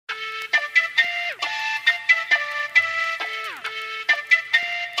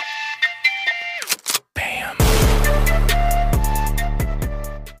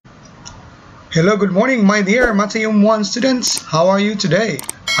Hello, good morning, my dear Matheum 1 students. How are you today?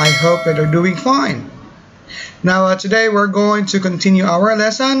 I hope that you're doing fine. Now, today we're going to continue our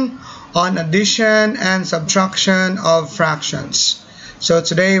lesson on addition and subtraction of fractions. So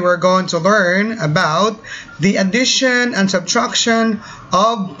today we're going to learn about the addition and subtraction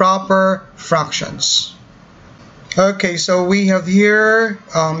of proper fractions. Okay, so we have here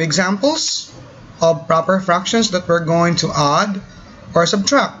examples of proper fractions that we're going to add or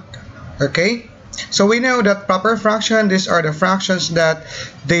subtract. Okay, so we know that proper fraction, these are the fractions that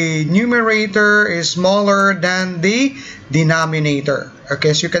the numerator is smaller than the denominator.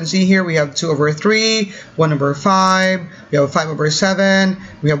 Okay, so you can see here we have 2 over 3, 1 over 5, we have 5 over 7,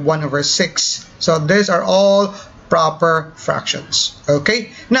 we have 1 over 6. So these are all proper fractions.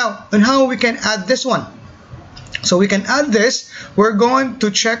 Okay, now on how we can add this one. So we can add this, we're going to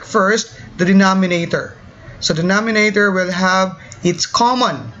check first the denominator. So the denominator will have its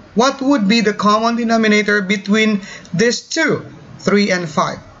common. What would be the common denominator between these two, 3 and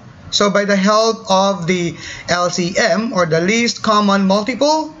 5? So by the help of the LCM or the least common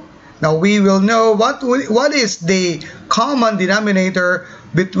multiple, now we will know what is the common denominator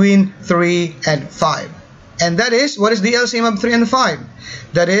between 3 and 5. And that is, what is the LCM of 3 and 5?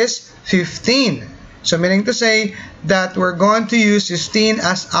 That is 15. So meaning to say that we're going to use 15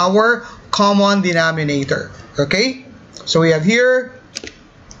 as our common denominator. Okay? So we have here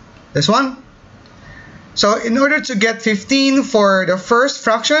this one. So in order to get 15 for the first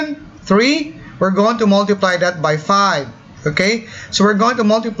fraction, 3, we're going to multiply that by 5. Okay? So we're going to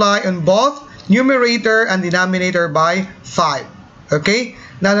multiply on both numerator and denominator by 5. Okay?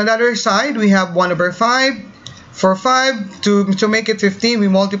 Now on the other side, we have 1 over 5. For 5, to make it 15, we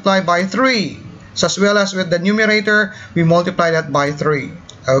multiply by 3. So as well as with the numerator, we multiply that by 3.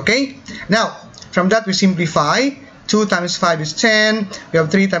 Okay? Now, from that we simplify. 2 times 5 is 10, we have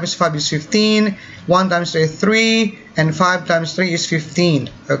 3 times 5 is 15, 1 times 3 is 3, and 5 times 3 is 15.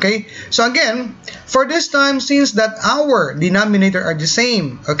 Okay? So again, for this time, since that our denominator are the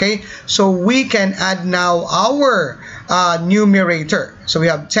same, okay, so we can add now our numerator. So we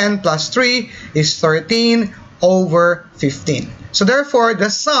have 10 plus 3 is 13 over 15. So therefore, the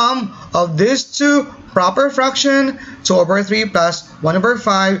sum of these two proper fraction, 2 over 3 plus 1 over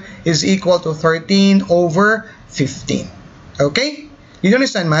 5, is equal to 13 over 15. Okay? You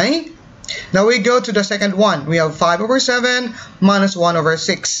understand, Mai? Now we go to the second one. We have 5 over 7 minus 1 over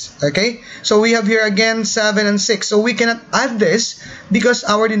 6. Okay? So we have here again 7 and 6. So we cannot add this because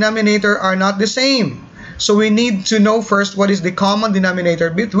our denominator are not the same. So we need to know first what is the common denominator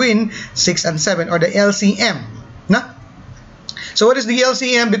between 6 and 7, or the LCM. Nah? So what is the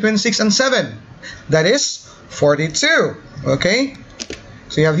LCM between 6 and 7? That is 42. Okay?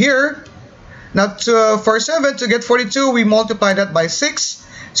 So you have here, now for 7 to get 42, we multiply that by 6.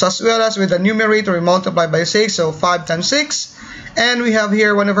 So as well as with the numerator, we multiply by 6. So 5 times 6. And we have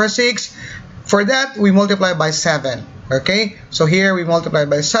here 1 over 6. For that, we multiply by 7. Okay? So here we multiply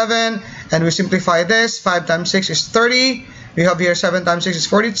by 7. And we simplify this. 5 times 6 is 30. We have here 7 times 6 is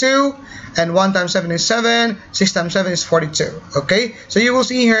 42. And 1 times 7 is 7. 6 times 7 is 42. Okay? So you will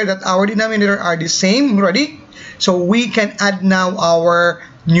see here that our denominator are the same already. So we can add now our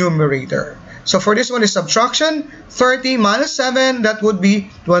numerator. So for this one is subtraction. 30 minus 7, that would be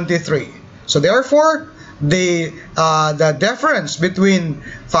 23. So therefore, the difference between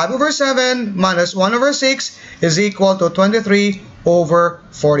 5 over 7 minus 1 over 6 is equal to 23 over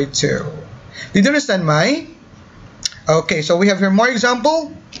 42. Did you understand, Mai? Okay, so we have here more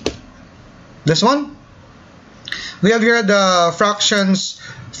example. This one. We have here the fractions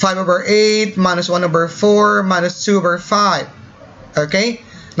 5 over 8 minus 1 over 4 minus 2 over 5. Okay?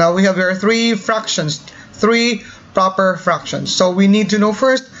 Now we have here 3 fractions, 3 proper fractions. So we need to know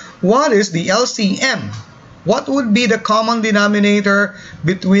first, what is the LCM? What would be the common denominator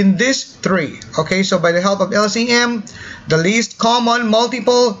between these 3? Okay, so by the help of LCM, the least common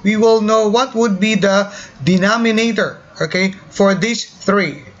multiple, we will know what would be the denominator, okay, for these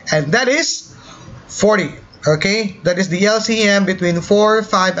 3. And that is 40. Okay, that is the LCM between 4,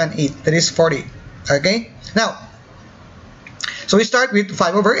 5, and 8. That is 40. Okay, now, so we start with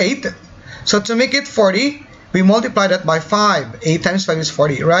 5 over 8. So to make it 40, we multiply that by 5. 8 times 5 is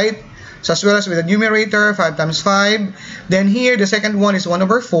 40, right? So as well as with the numerator, 5 times 5. Then here, the second one is 1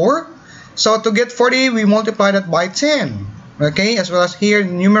 over 4. So to get 40, we multiply that by 10. Okay, as well as here,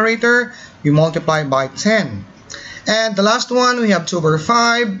 the numerator, we multiply by 10. And the last one, we have 2 over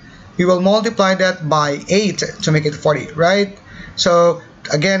 5. We will multiply that by 8 to make it 40, right? So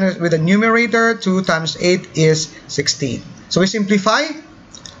again, with the numerator, 2 times 8 is 16. So we simplify.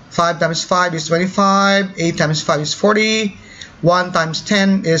 5 times 5 is 25. 8 times 5 is 40. 1 times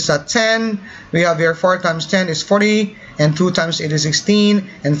 10 is 10. We have here 4 times 10 is 40, and 2 times 8 is 16,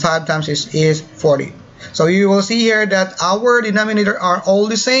 and 5 times 8 is 40. So you will see here that our denominator are all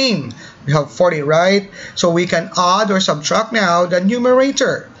the same. We have 40, right? So we can add or subtract now the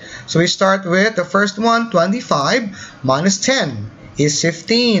numerator. So we start with the first one, 25 minus 10 is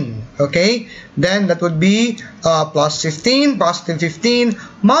 15. Okay, then that would be plus 15, positive 15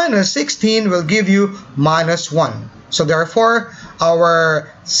 minus 16 will give you minus 1. So therefore, our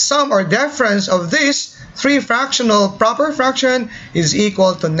sum or difference of this three fractional proper fraction is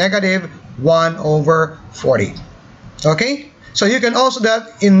equal to negative 1 over 40. Okay, so you can also do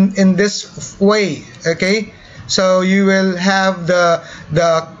that in this way. Okay, so you will have the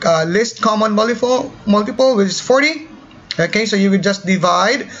least common multiple, which is 40. Okay, so you would just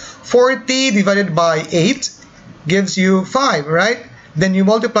divide 40 divided by 8 gives you 5, right? Then you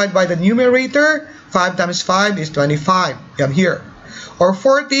multiply it by the numerator. 5 times 5 is 25. You have here. Or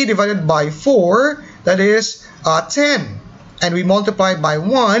 40 divided by 4, that is 10. And we multiply it by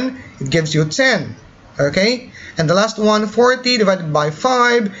 1, it gives you 10. Okay? And the last one, 40 divided by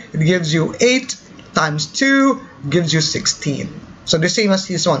 5, it gives you 8 times 2, gives you 16. So the same as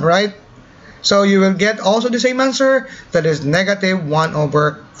this one, right? So you will get also the same answer, that is negative 1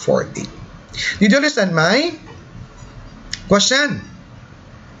 over 40. Did you understand my question?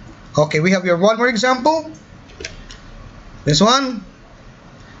 Okay, we have here one more example. This one.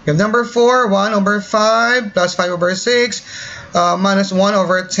 You have number 4, 1 over 5 plus 5 over 6 minus 1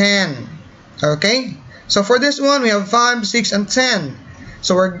 over 10. Okay, so for this one we have 5, 6, and 10.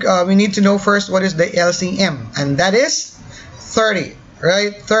 So we need to know first what is the LCM, and that is 30.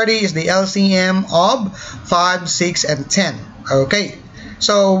 Right, 30 is the LCM of 5, 6, and 10. Okay,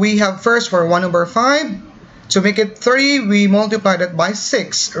 so we have first for 1 over 5. To make it 30, we multiply that by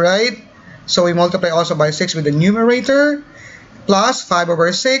 6, right? So we multiply also by 6 with the numerator, plus 5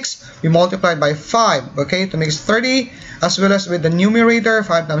 over 6, we multiply by 5, okay, to make it 30, as well as with the numerator,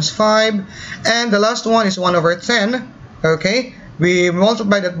 5 times 5. And the last one is 1 over 10, okay? We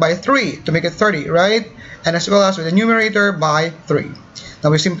multiply that by 3 to make it 30, right? And as well as with the numerator by 3. Now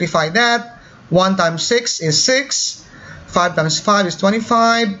we simplify that. 1 times 6 is 6, 5 times 5 is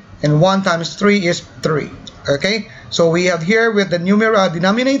 25, and 1 times 3 is 3. Okay, so we have here with the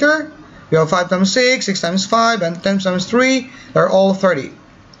denominator, we have 5 times 6, 6 times 5, and 10 times 3, they're all 30.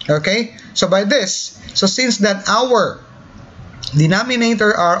 Okay, so by this, so since that our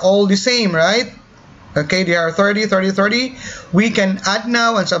denominator are all the same, right? Okay, they are 30, 30, 30. We can add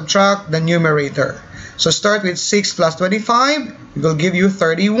now and subtract the numerator. So start with 6 plus 25, it will give you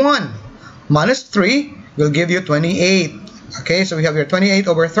 31. Minus 3 will give you 28. Okay, so we have here 28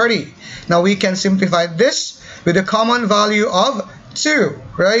 over 30. Now we can simplify this with a common value of 2,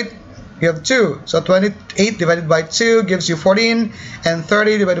 right? You have 2. So 28 divided by 2 gives you 14, and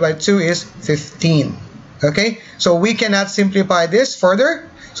 30 divided by 2 is 15. Okay, so we cannot simplify this further.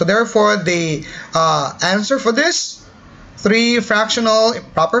 So therefore, the answer for this three fractional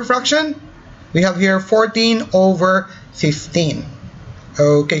proper fraction, we have here 14 over 15.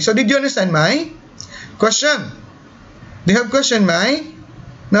 Okay, so did you understand my question? Do you have question, Mai?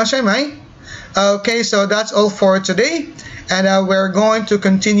 No, sure, Mai? Okay, so that's all for today. And we're going to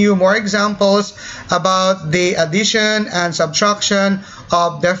continue more examples about the addition and subtraction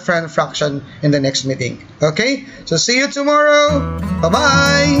of different fraction in the next meeting. Okay, so see you tomorrow.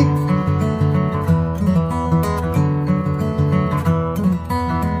 Bye-bye.